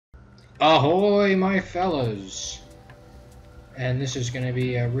Ahoy, my fellas! And this is going to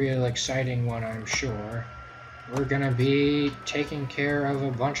be a real exciting one, I'm sure. We're going to be taking care of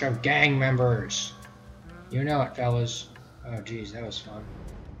a bunch of gang members. You know it, fellas. Oh, geez, that was fun.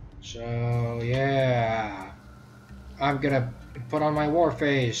 So, yeah. I'm going to put on my war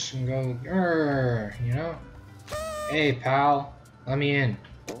face and go, grrr, you know? Hey, pal, let me in.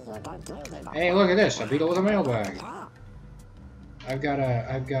 Hey, look at this, a beetle with a mailbag. I've got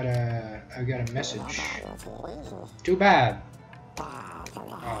a message. Too bad. Oh,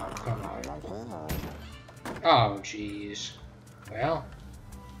 come on. Oh, jeez. Well,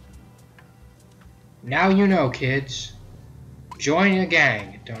 now you know, kids. Join a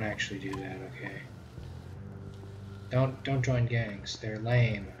gang. Don't actually do that, okay? Don't join gangs. They're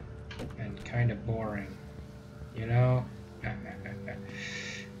lame and kind of boring. You know?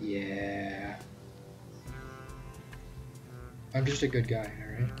 Yeah. I'm just a good guy,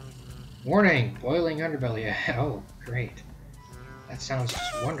 alright? Warning! Boiling underbelly. Oh, great. That sounds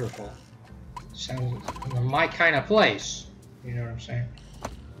just wonderful. Sounds my kind of place. You know what I'm saying?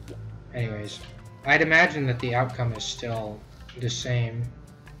 Anyways, I'd imagine that the outcome is still the same,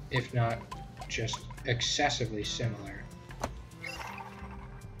 if not just excessively similar.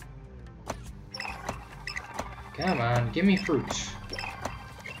 Come on, give me fruits.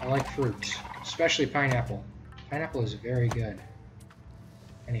 I like fruits, especially pineapple. Pineapple is very good.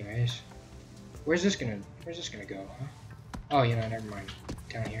 Anyways, where's this gonna go, huh? Oh, you know, never mind.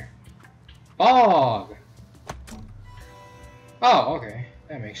 Down here. Bog! Oh, okay.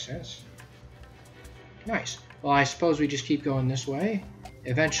 That makes sense. Nice. Well, I suppose we just keep going this way.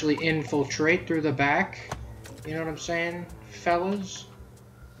 Eventually infiltrate through the back. You know what I'm saying, fellas?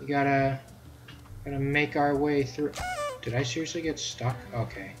 We gotta make our way through. Did I seriously get stuck?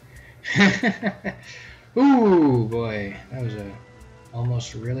 Okay. Ooh, boy. That was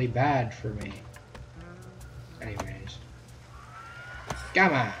almost really bad for me. Anyways.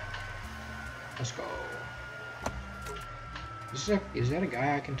 Come on. Let's go. Is that a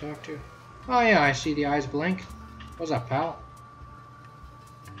guy I can talk to? Oh yeah, I see the eyes blink. What's up, pal?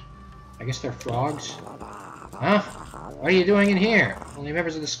 I guess they're frogs. Huh? What are you doing in here? Only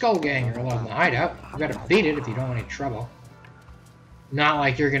members of the Skull Gang are allowed in the hideout. You better beat it if you don't want any trouble. Not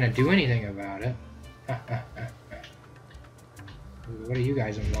like you're gonna do anything about it. What are you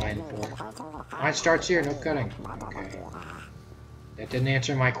guys in line for? Line starts here, no cutting. Okay. That didn't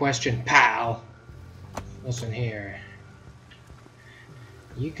answer my question, pal. Listen here.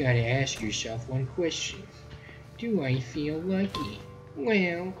 You gotta ask yourself one question. Do I feel lucky?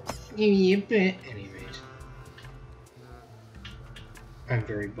 Well, maybe a bit. Anyways. I'm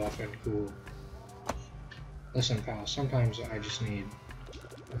very buff and cool. Listen, pal, sometimes I just need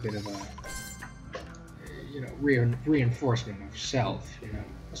a bit of a, you know, reinforcement of self, you know.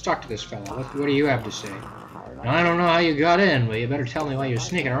 Let's talk to this fella. What do you have to say? Now, I don't know how you got in, but you better tell me why you're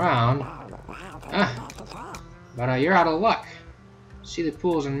sneaking around. But you're out of luck. See, the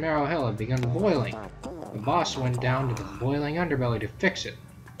pools in Marrow Hill have begun boiling. The boss went down to the boiling underbelly to fix it.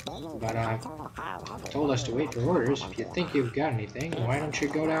 But told us to wait for orders. If you think you've got anything, why don't you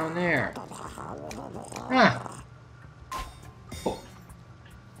go down there? Oh.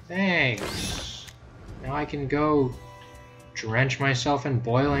 Thanks. Now I can go drench myself in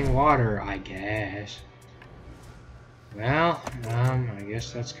boiling water, I guess. Well, I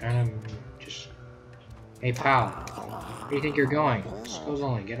guess that's kind of just... Hey, pal. Where do you think you're going? Suppose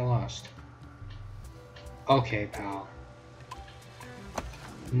only. Get lost. Okay, pal.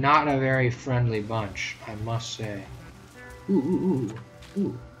 Not a very friendly bunch, I must say. Ooh.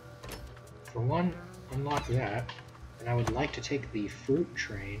 For one, unlock that. And I would like to take the fruit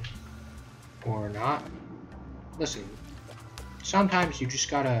train. Or not. Listen, sometimes you just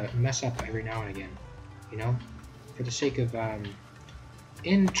gotta mess up every now and again. You know? For the sake of,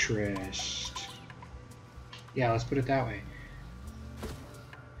 interest. Yeah, let's put it that way.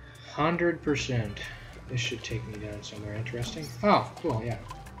 100%. This should take me down somewhere interesting. Oh, cool, yeah.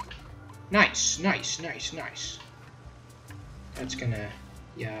 Nice. That's gonna...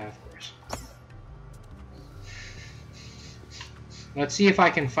 Yeah, of course. Let's see if I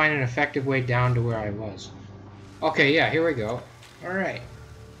can find an effective way down to where I was. Okay, yeah, here we go. Alright.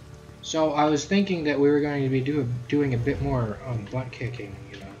 So, I was thinking that we were going to be doing a bit more butt kicking,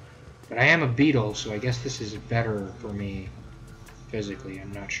 you know. But I am a beetle, so I guess this is better for me physically.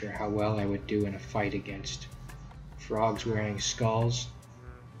 I'm not sure how well I would do in a fight against frogs wearing skulls.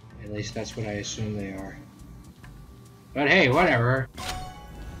 At least that's what I assume they are. But hey, whatever.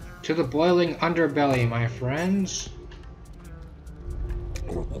 To the boiling underbelly, my friends.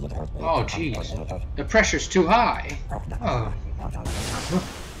 Oh, jeez. The pressure's too high. Oh.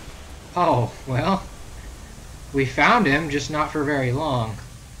 Oh, well. We found him, just not for very long.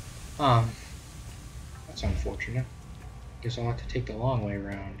 That's unfortunate. Guess I'll have to take the long way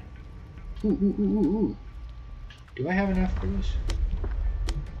around. Ooh. Do I have enough for this?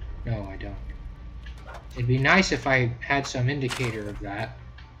 No, I don't. It'd be nice if I had some indicator of that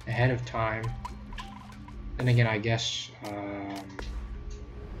ahead of time. Then again, I guess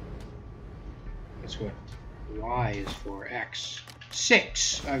that's what Y is for. X.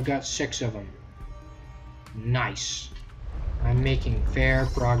 6! I've got 6 of them. Nice. I'm making fair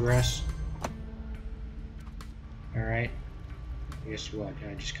progress. Alright. Guess what? Can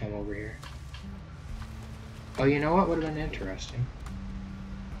I just come over here? Oh, you know what would have been interesting?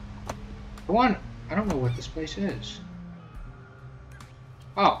 For one, I don't know what this place is.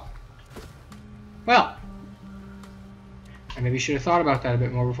 Oh. Well. I maybe should have thought about that a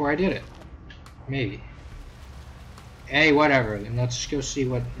bit more before I did it. Maybe. Hey, whatever. Then let's just go see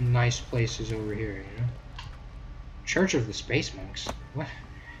what nice place is over here, you know? Church of the Space Monks. What?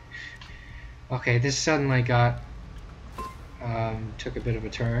 Okay, this suddenly got... took a bit of a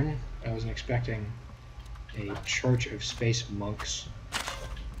turn. I wasn't expecting a Church of Space Monks.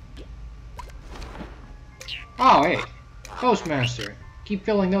 Oh, hey! Postmaster! Keep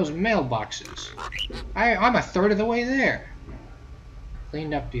filling those mailboxes. I'm a third of the way there.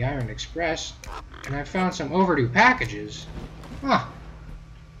 Cleaned up the Iron Express, and I found some overdue packages. Huh.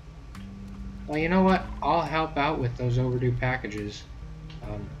 Well, you know what? I'll help out with those overdue packages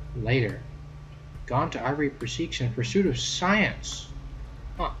later. Gone to Ivory Precinct in pursuit of science.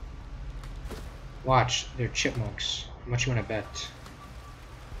 Huh. Watch, they're chipmunks. How much you want to bet?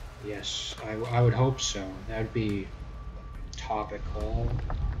 Yes, I would hope so. That would be topical.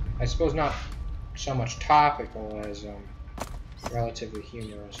 I suppose not so much topical as relatively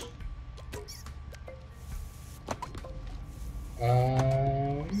humorous.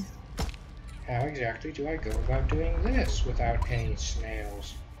 How exactly do I go about doing this without any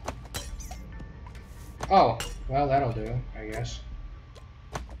snails? Oh, well, that'll do, I guess.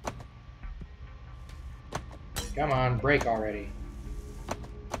 Come on, break already.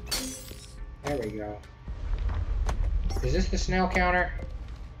 There we go. Is this the snail counter?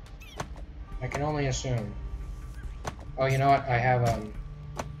 I can only assume. Oh, you know what? I have,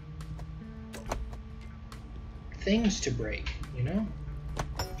 things to break, you know?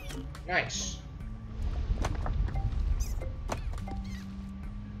 Nice.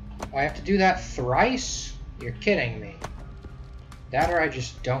 I have to do that thrice? You're kidding me. That or I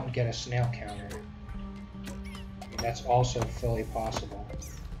just don't get a snail counter. That's also fully possible.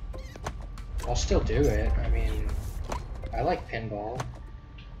 I'll still do it. I mean, I like pinball.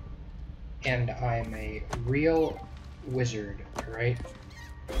 And I'm a real wizard, right?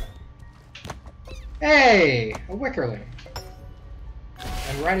 Hey! A wickerling!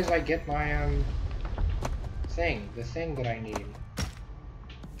 And right as I get my, the thing that I need.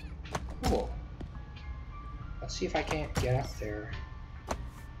 Cool. Let's see if I can't get up there.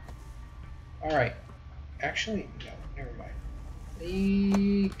 Alright. Actually, no, never mind.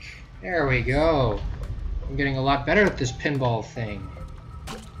 Eek. There we go. I'm getting a lot better at this pinball thing.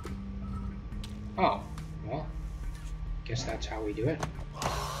 Oh, well, guess that's how we do it.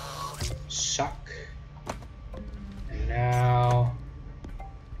 Suck. And now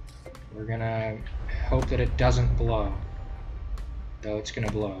we're gonna hope that it doesn't blow. Though it's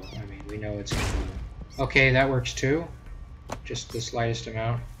gonna blow. I mean, we know it's gonna blow. Okay, that works too. Just the slightest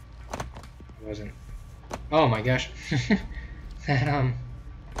amount. It wasn't. Oh my gosh. That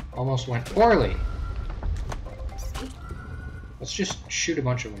almost went poorly. Let's just shoot a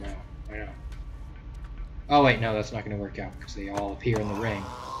bunch of them out. Why not? Oh wait, no, that's not going to work out because they all appear in the ring.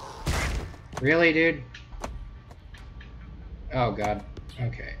 Really, dude? Oh god.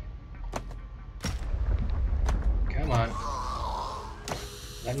 Okay. Come on.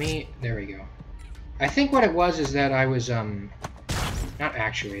 Let me... There we go. I think what it was is that I was, not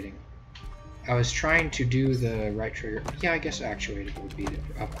actuating. I was trying to do the right trigger. Yeah, I guess actuated would be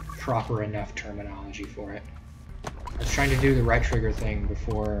a proper enough terminology for it. I was trying to do the right trigger thing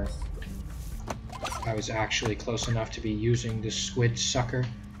before I was actually close enough to be using the squid sucker.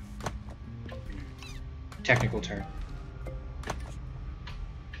 Technical term.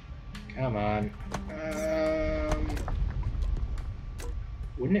 Come on.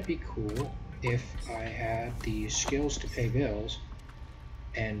 Wouldn't it be cool if I had the skills to pay bills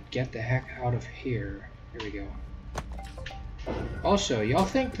and get the heck out of here? Here we go. Also, y'all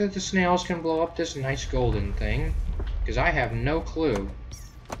think that the snails can blow up this nice golden thing? Because I have no clue.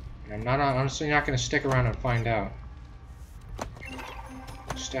 And I'm honestly not going to stick around and find out.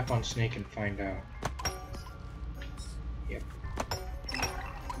 Step on snake and find out. Yep.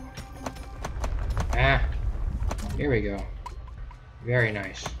 Here we go. Very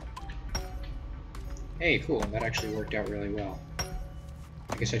nice. Hey, cool. That actually worked out really well.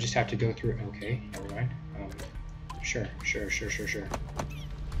 I guess I just have to go through... Okay, never mind. Sure. Never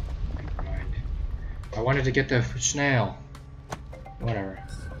mind. I wanted to get the snail. Whatever.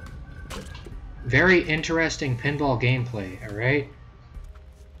 Very interesting pinball gameplay, alright?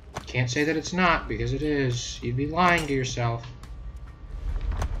 Can't say that it's not, because it is. You'd be lying to yourself.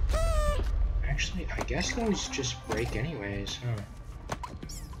 Actually, I guess those just break anyways, huh?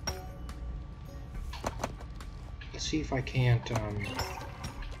 Let's see if I can't,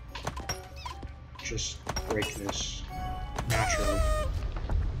 just break this naturally.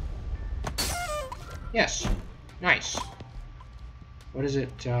 Yes! Nice! What is it,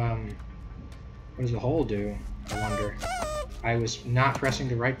 what does the hole do? I wonder. I was not pressing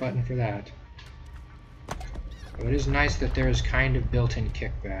the right button for that. But it is nice that there is kind of built-in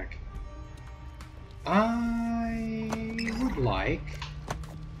kickback. I would like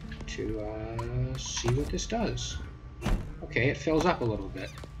to see what this does. Okay, it fills up a little bit.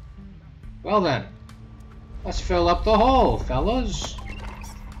 Well then, let's fill up the hole, fellas.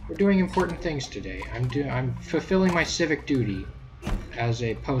 We're doing important things today. I'm fulfilling my civic duty as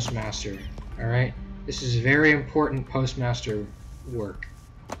a postmaster. All right, this is very important postmaster work.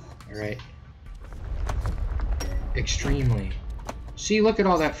 All right, extremely. See, look at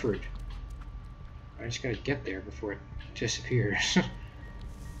all that fruit. I just gotta get there before it disappears.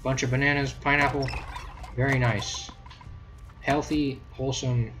 Bunch of bananas, pineapple, very nice. Healthy,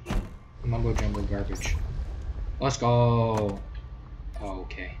 wholesome, mumbo-jumbo garbage. Let's go! Oh,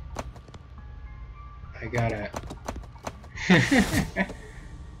 okay. I gotta...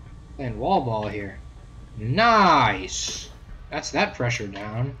 playing wall ball here. Nice! That's that pressure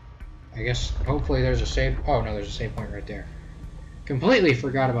down. I guess, hopefully there's a save... Oh, no, there's a save point right there. Completely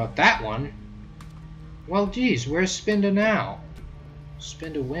forgot about that one. Well, geez, where's spin to now?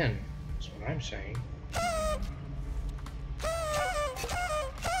 Spin to win, that's what I'm saying.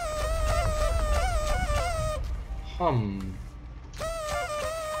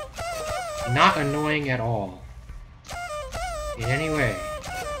 Not annoying at all. In any way.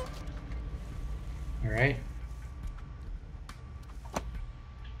 Alright.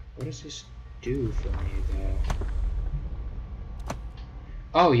 What does this do for me, though?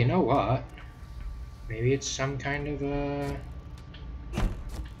 Oh, you know what? Maybe it's some kind of a...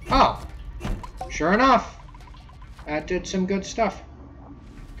 Oh! Sure enough! That did some good stuff.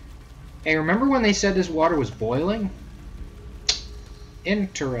 Hey, remember when they said this water was boiling?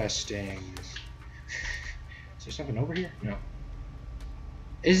 Interesting. Is there something over here? No.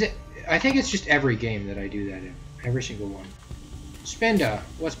 Is it? I think it's just every game that I do that in. Every single one. Spinda,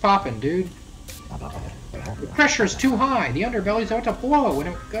 what's poppin', dude? The pressure is too high. The underbelly's about to blow. When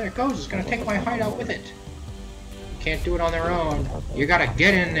it goes, it's gonna take my hideout with it. Can't do it on their own. You gotta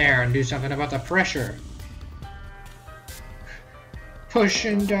get in there and do something about the pressure.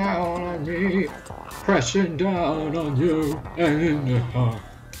 Pushing down on me, pressing down on you, and in the heart.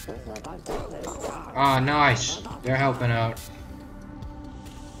 Ah, nice. They're helping out.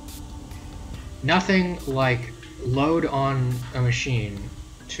 Nothing like load on a machine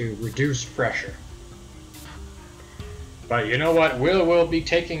to reduce pressure. But you know what? We'll be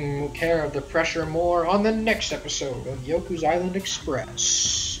taking care of the pressure more on the next episode of Yoku's Island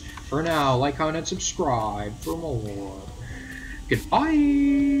Express. For now, like, comment, and subscribe for more.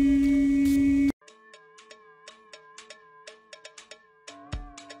 Goodbye!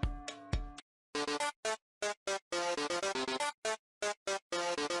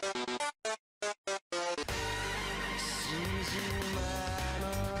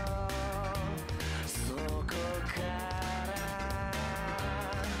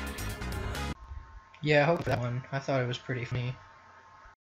 Yeah, I hope that one. I thought it was pretty funny.